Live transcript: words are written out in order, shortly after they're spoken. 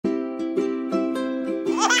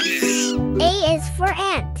A is for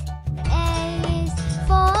ant. A is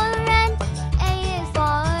for ant. A is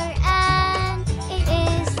for ant. A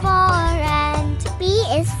is for ant. B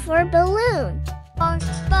is for balloon. For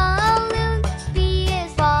balloon. B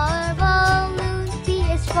is for balloon. B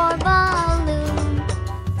is for balloon.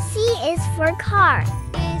 C is for car.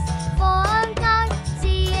 Is for car. C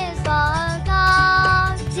is for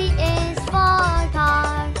car. C is for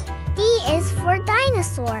car. D is for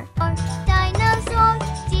dinosaur. For dinosaur.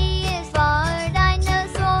 D is for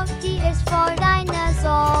dinosaur. D is for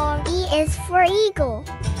dinosaur. E is for eagle.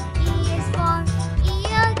 E is for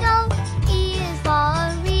eagle. E is for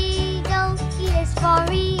eagle. E is for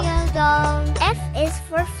eagle. F is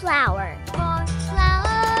for flower. For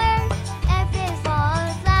flower. F is for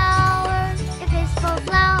flower. F is for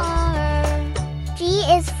flower. G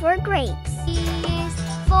is for grapes. G is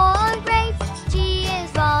for grapes. G is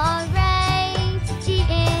for grapes. G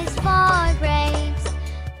is for grapes.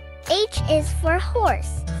 H is for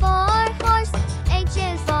horse. For horse. H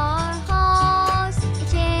is for horse.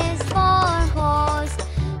 H is for horse.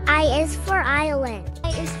 I is for island. I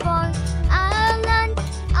is for island.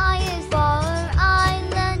 I is for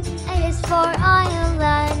island. I is for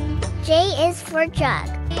island. J is for jug.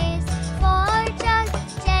 Is for jug.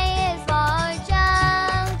 J is for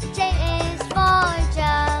jug. J is for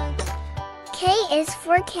jug. K is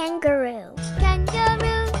for kangaroo.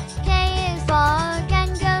 Kangaroo. K is for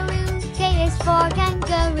kangaroo. K is for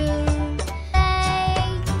kangaroo.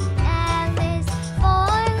 L is for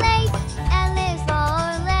lake. L is for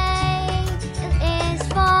lake. L is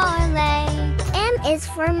for lake. M is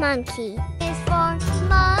for monkey. Is for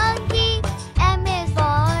monkey. M is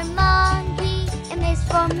for monkey. M is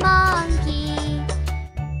for monkey.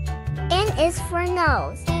 N is for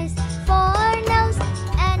nose. Is for nose.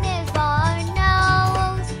 N is for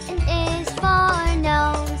nose. N is for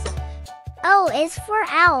nose. O is for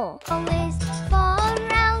owl. O is for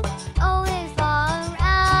owl. O is for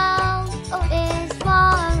owl. O is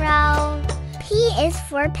for owl. P is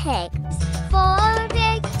for pig. For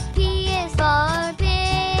pig. P is for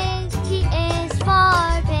pig. P is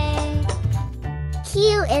for pig.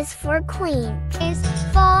 Q is for queen. Is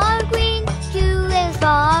for queen. Q is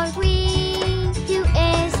for queen. Q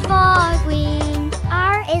is for queen.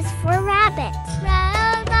 R is for rabbit.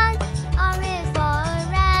 Rabbit. R is for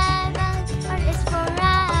rabbit. R is for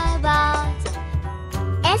rabbit.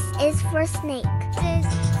 S is for snake. S is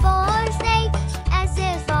for snake. S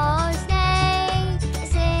is for snake.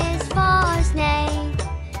 S is for snake.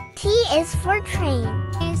 T is for train.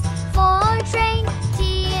 Is for train. T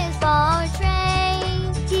is for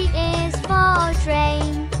train. T is for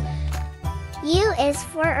train. U is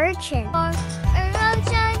for urchin. For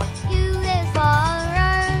urchin. U is for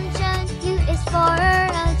urchin. U is for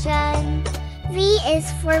urchin. V is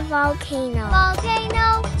for volcano.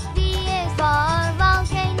 Volcano. V is for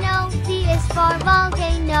volcano. V is for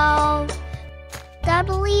volcano.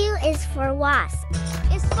 W is for wasp.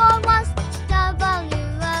 Is for wasp. W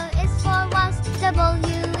is for wasp.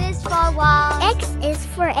 W is for wasp. X is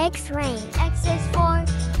for x-ray. X is for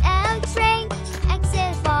X-ray. X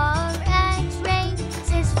is for X-ray.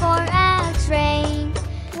 X is for X-ray.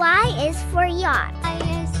 Y is for yacht. Y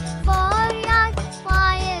is for yacht.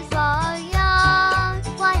 Y is for yacht.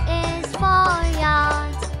 Y is for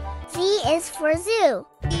yacht. Z is for zoo.